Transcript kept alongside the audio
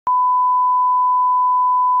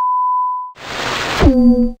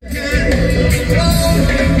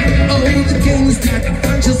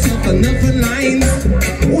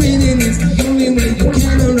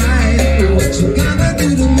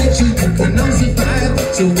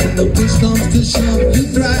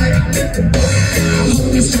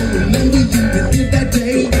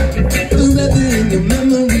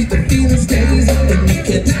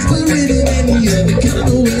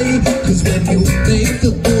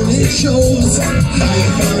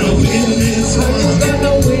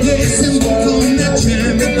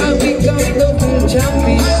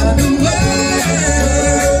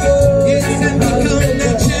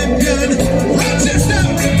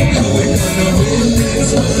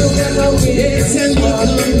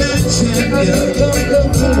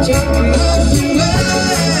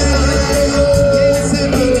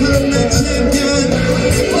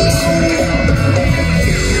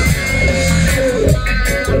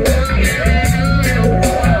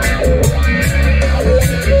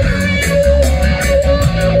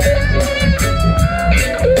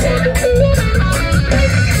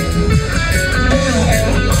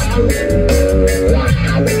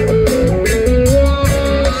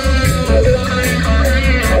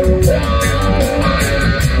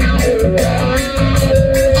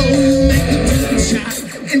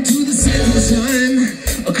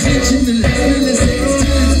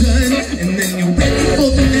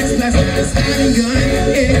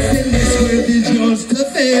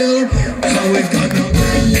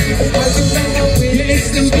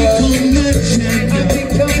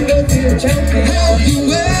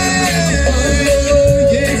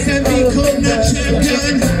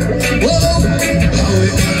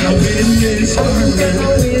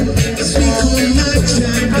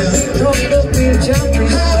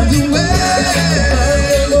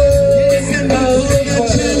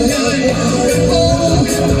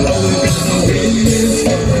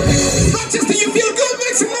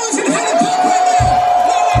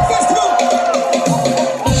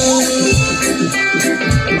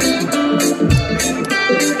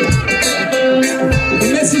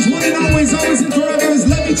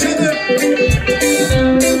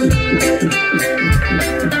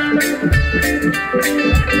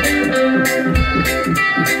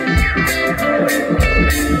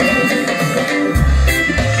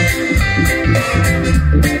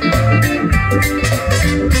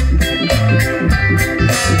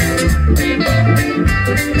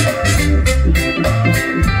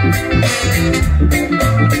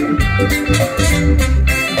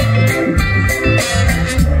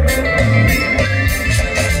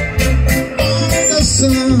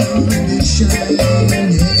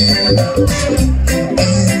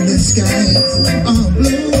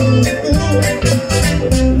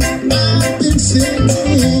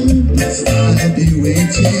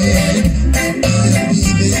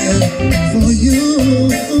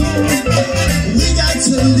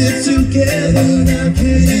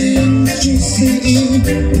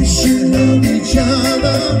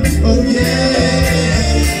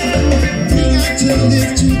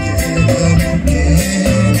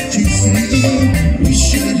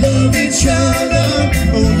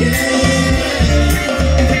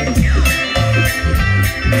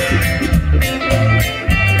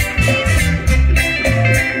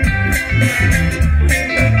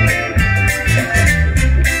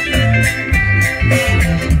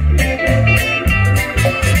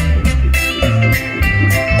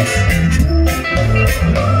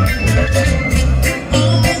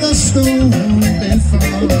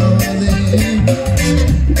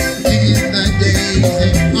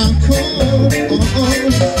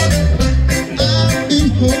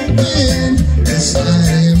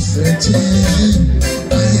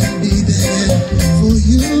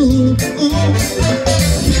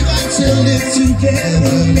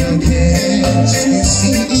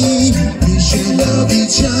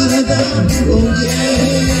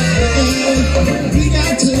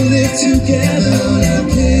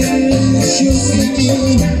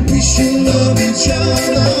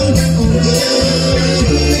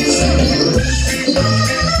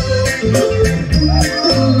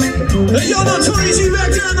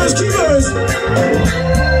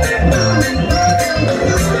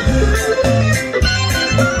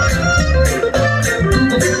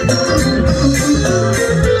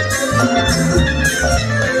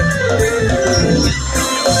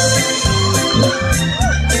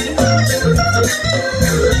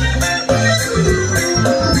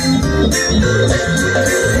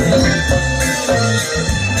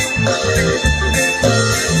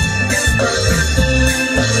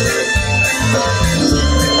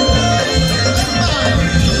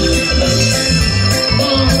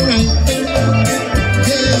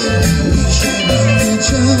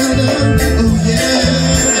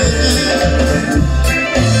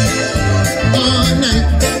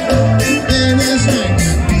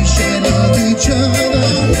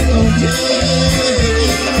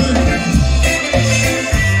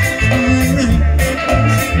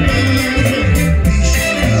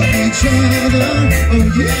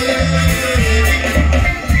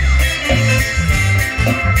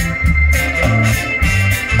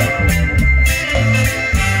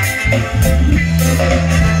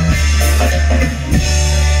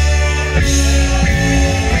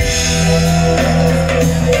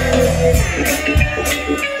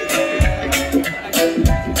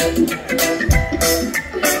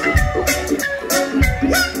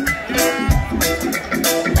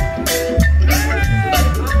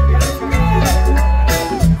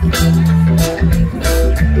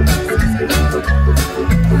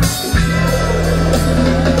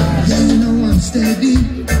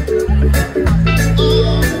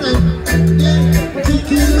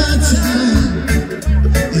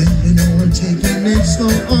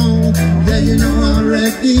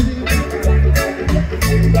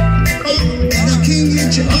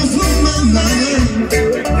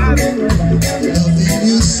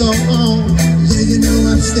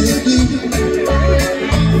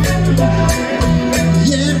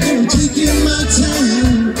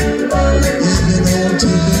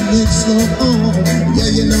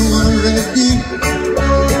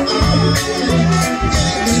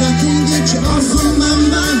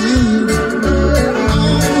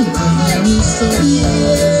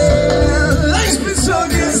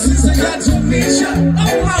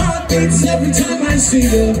Every time I see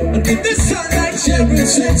you, under the sunlight, sharing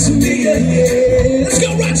sex with me, yeah. Let's go,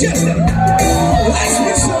 Rochester. Life's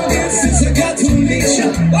been so good since I got to meet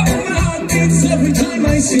you. Oh, my heart beats every time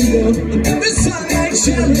I see you, under the sunlight,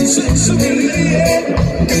 sharing sex with me, yeah.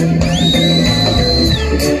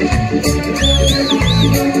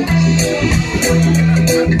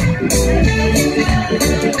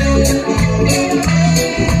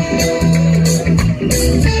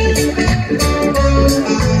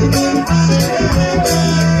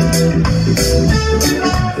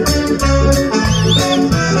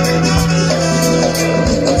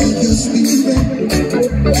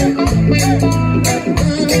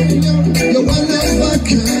 You're one of a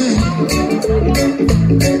kind.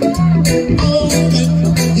 Oh,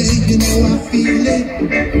 yeah, you know I feel it.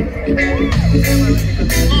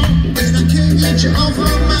 And I can't get you off of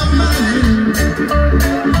my mind.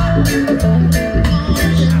 Oh,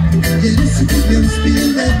 yeah, this feels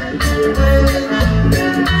feeling.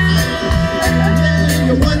 Yeah,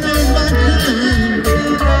 you're one of a kind.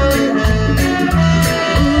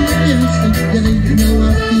 Yeah, you know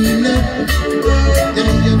I feel it.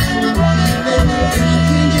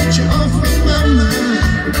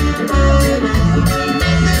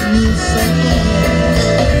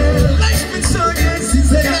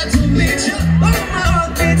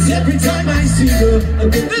 Every time I see you,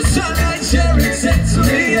 under the sunlight, sharing sex with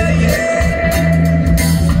me, yeah, yeah.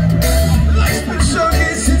 Life's been so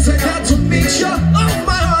good since I got to meet you. Oh,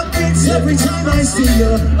 my heart beats every time I see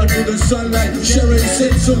you, under the sunlight, sharing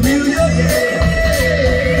sex with me, yeah, yeah.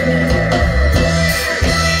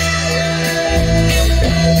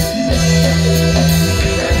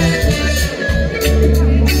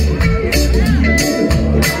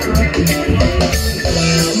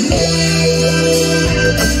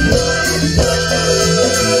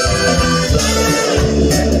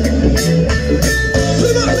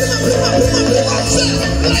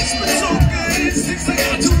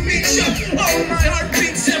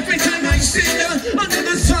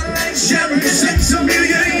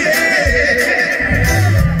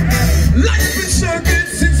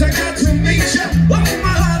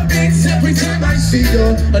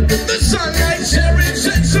 Under the sunlight.